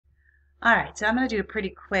All right, so I'm going to do a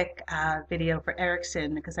pretty quick video for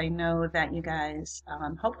Erikson because I know that you guys,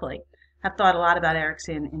 hopefully, have thought a lot about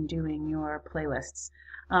Erikson in doing your playlists.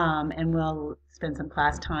 And we'll spend some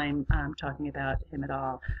class time talking about him at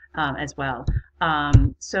all as well.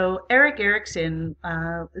 So Erik Erikson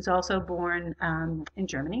was also born in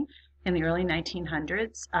Germany in the early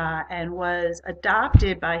 1900s and was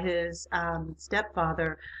adopted by his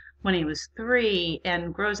stepfather when he was 3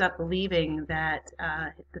 and grows up believing that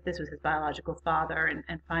this was his biological father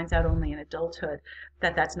and finds out only in adulthood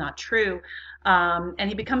that that's not true. And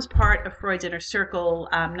he becomes part of Freud's inner circle,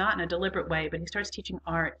 not in a deliberate way, but he starts teaching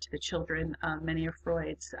art to the children of many of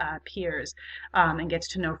Freud's peers and gets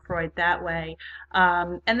to know Freud that way.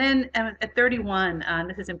 And then at 31,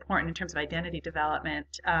 this is important in terms of identity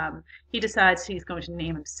development, he decides he's going to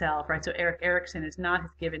name himself, right? So Erik Erikson is not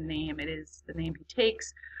his given name, it is the name he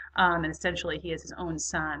takes. And essentially, he is his own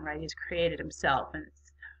son, right? He's created himself, and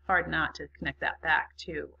it's hard not to connect that back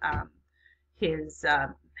to his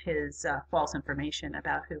false information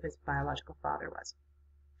about who his biological father was.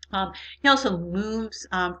 He also moves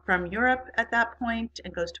from Europe at that point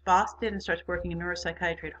and goes to Boston and starts working in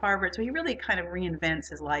neuropsychiatry at Harvard. So he really kind of reinvents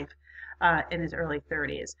his life in his early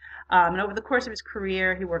 30s. And over the course of his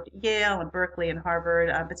career, he worked at Yale and Berkeley and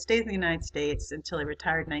Harvard, but stays in the United States until he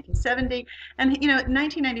retired in 1970. And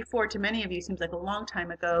 1994 to many of you seems like a long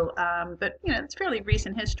time ago, but it's fairly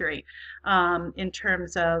recent history in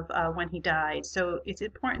terms of when he died. So it's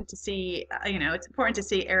important to see,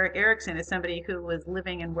 Erik Erikson as somebody who was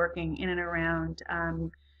living and working in and around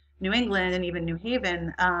New England and even New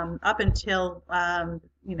Haven up until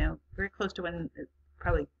very close to when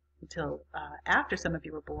probably until after some of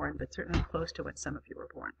you were born, but certainly close to when some of you were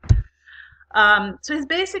born. So his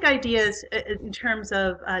basic ideas in terms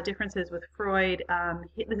of differences with Freud,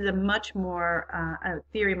 this is a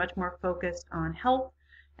theory much more focused on health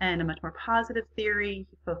and a much more positive theory.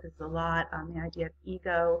 He focuses a lot on the idea of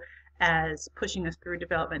ego as pushing us through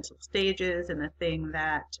developmental stages and the thing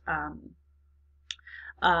that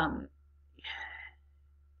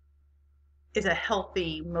is a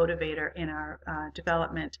healthy motivator in our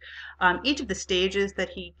development. Each of the stages that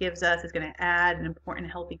he gives us is going to add an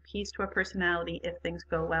important healthy piece to our personality if things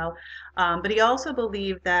go well. But he also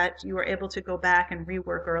believed that you were able to go back and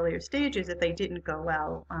rework earlier stages if they didn't go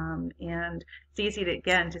well. And it's easy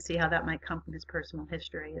to see how that might come from his personal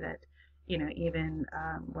history, that even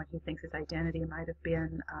when he thinks his identity might have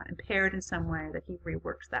been impaired in some way, that he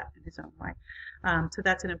reworks that in his own way. So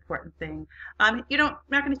that's an important thing. I'm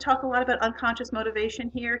not going to talk a lot about unconscious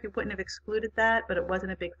motivation here. He wouldn't have excluded that, but it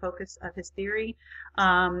wasn't a big focus of his theory.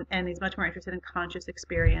 And he's much more interested in conscious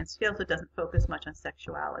experience. He also doesn't focus much on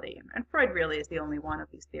sexuality. And Freud really is the only one of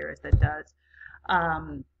these theorists that does.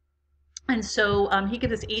 And so he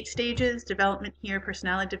gives us 8 stages, development here,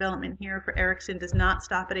 personality development here for Erikson does not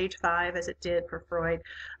stop at age 5 as it did for Freud,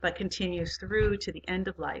 but continues through to the end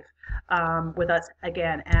of life with us,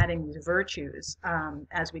 again, adding these virtues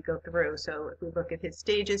as we go through. So if we look at his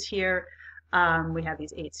stages here, we have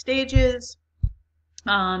these 8 stages,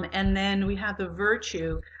 and then we have the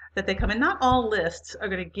virtue that they come in. Not all lists are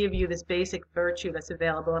going to give you this basic virtue that's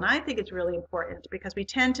available, and I think it's really important because we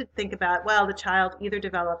tend to think about, well, the child either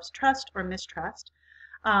develops trust or mistrust,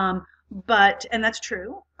 and that's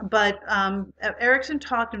true, but Erikson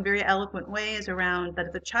talked in very eloquent ways around that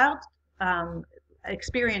if the child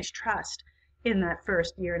experienced trust in that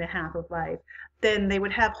first year and a half of life, then they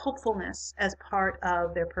would have hopefulness as part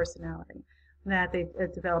of their personality, that they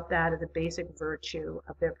developed that as a basic virtue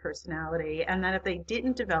of their personality, and that if they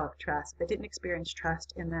didn't develop trust, they didn't experience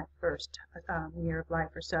trust in that first year of life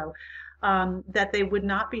or so, that they would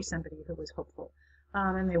not be somebody who was hopeful,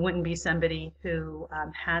 and they wouldn't be somebody who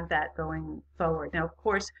had that going forward. Now, of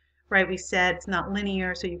course, right, we said it's not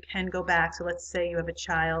linear, so you can go back. So let's say you have a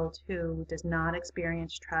child who does not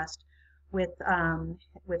experience trust with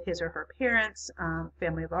his or her parents,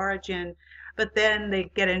 family of origin, but then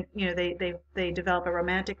they get in, they develop a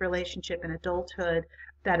romantic relationship in adulthood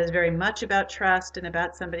that is very much about trust and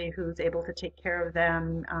about somebody who's able to take care of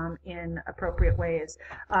them in appropriate ways.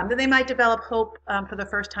 Then they might develop hope for the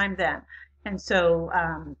first time then. And so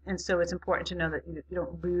it's important to know that you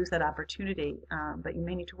don't lose that opportunity, but you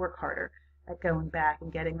may need to work harder at going back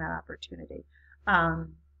and getting that opportunity.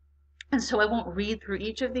 And so I won't read through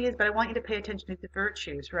each of these, but I want you to pay attention to the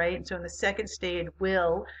virtues, right? And so in the second stage,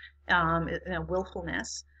 willfulness,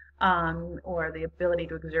 or the ability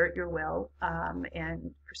to exert your will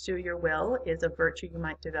and pursue your will is a virtue you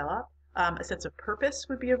might develop. A sense of purpose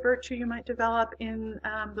would be a virtue you might develop in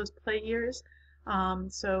those play years.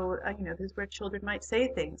 This is where children might say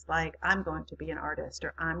things like, I'm going to be an artist,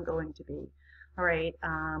 or I'm going to be all right,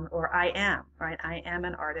 or I am, right? I am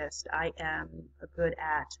an artist. I am a good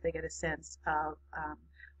at. They get a sense of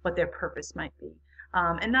what their purpose might be.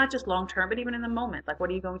 And not just long term, but even in the moment. Like, what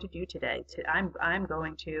are you going to do today? I'm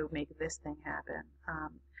going to make this thing happen.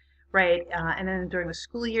 Right. And then during the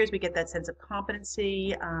school years, we get that sense of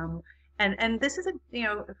competency. And this is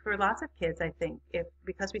for lots of kids, I think, if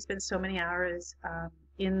because we spend so many hours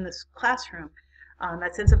in this classroom,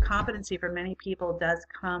 that sense of competency for many people does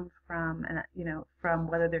come from, from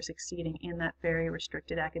whether they're succeeding in that very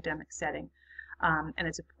restricted academic setting. And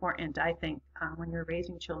it's important, I think, when you're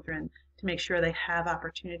raising children to make sure they have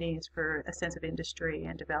opportunities for a sense of industry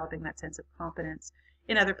and developing that sense of competence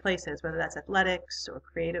in other places, whether that's athletics or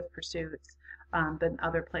creative pursuits, but in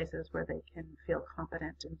other places where they can feel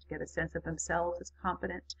competent and get a sense of themselves as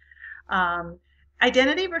competent. Um,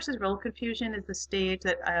 Identity versus role confusion is the stage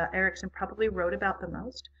that Erikson probably wrote about the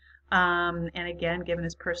most. And again, given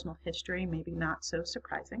his personal history, maybe not so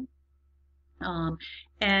surprising. Um,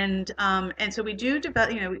 and so we do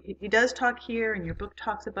develop, he does talk here, and your book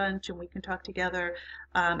talks a bunch, and we can talk together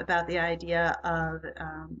about the idea of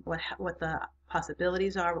what the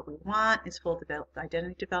possibilities are, what we want is full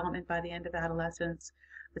identity development by the end of adolescence.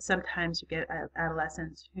 But sometimes you get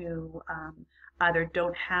adolescents who either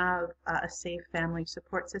don't have a safe family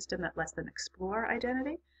support system that lets them explore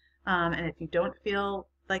identity. And if you don't feel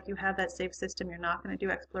like you have that safe system, you're not going to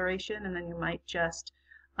do exploration, and then you might just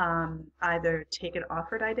either take an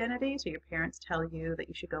offered identity, so your parents tell you that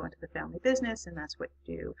you should go into the family business and that's what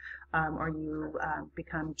you do, or you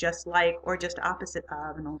become just like or just opposite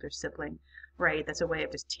of an older sibling, right? That's a way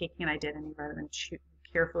of just taking an identity rather than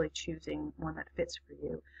carefully choosing one that fits for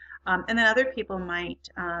you. And then other people might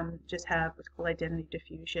just have what's called identity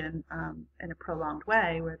diffusion in a prolonged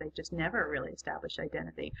way, where they just never really establish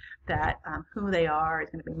identity, that who they are is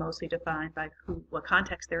going to be mostly defined by what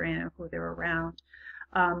context they're in and who they're around.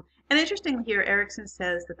 And interestingly here, Erikson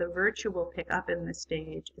says that the virtue we'll pick up in this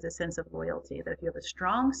stage is a sense of loyalty, that if you have a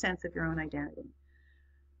strong sense of your own identity,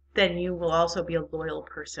 then you will also be a loyal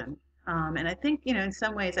person. And I think, in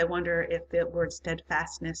some ways, I wonder if the word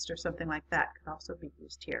steadfastness or something like that could also be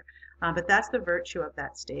used here. But that's the virtue of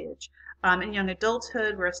that stage. In young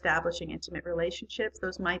adulthood, we're establishing intimate relationships.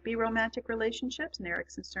 Those might be romantic relationships, and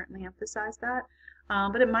Erikson certainly emphasized that.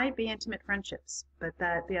 But it might be intimate friendships, but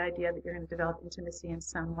that the idea that you're going to develop intimacy in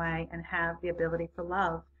some way and have the ability for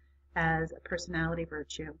love as a personality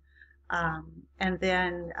virtue. And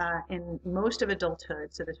then in most of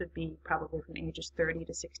adulthood, so this would be probably from ages 30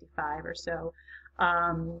 to 65 or so,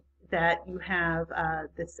 that you have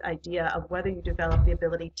this idea of whether you develop the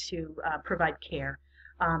ability to provide care.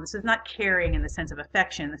 This is not caring in the sense of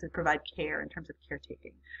affection, this is provide care in terms of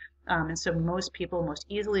caretaking. And so most people most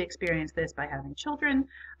easily experience this by having children.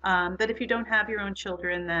 But if you don't have your own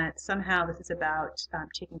children, that somehow this is about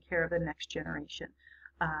taking care of the next generation,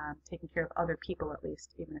 taking care of other people at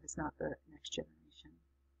least, even if it's not the next generation.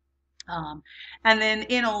 And then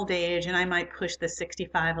in old age, and I might push the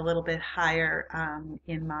 65 a little bit higher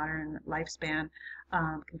in modern lifespan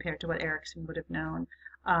compared to what Erikson would have known,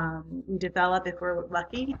 we develop, if we're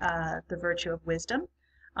lucky, the virtue of wisdom.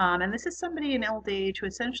 And this is somebody in old age who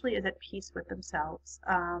essentially is at peace with themselves,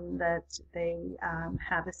 that they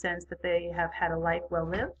have a sense that they have had a life well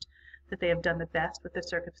lived, that they have done the best with the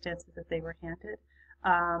circumstances that they were handed,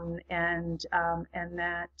 and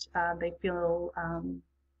that they feel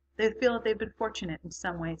that they've been fortunate in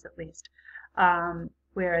some ways at least.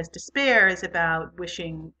 Whereas despair is about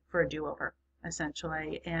wishing for a do-over,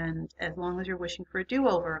 essentially. And as long as you're wishing for a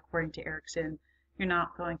do-over, according to Erikson, you're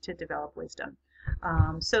not going to develop wisdom.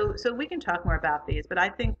 So we can talk more about these, but I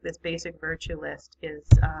think this basic virtue list is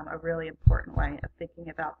a really important way of thinking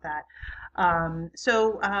about that.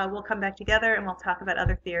 So we'll come back together and we'll talk about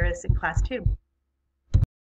other theorists in class 2.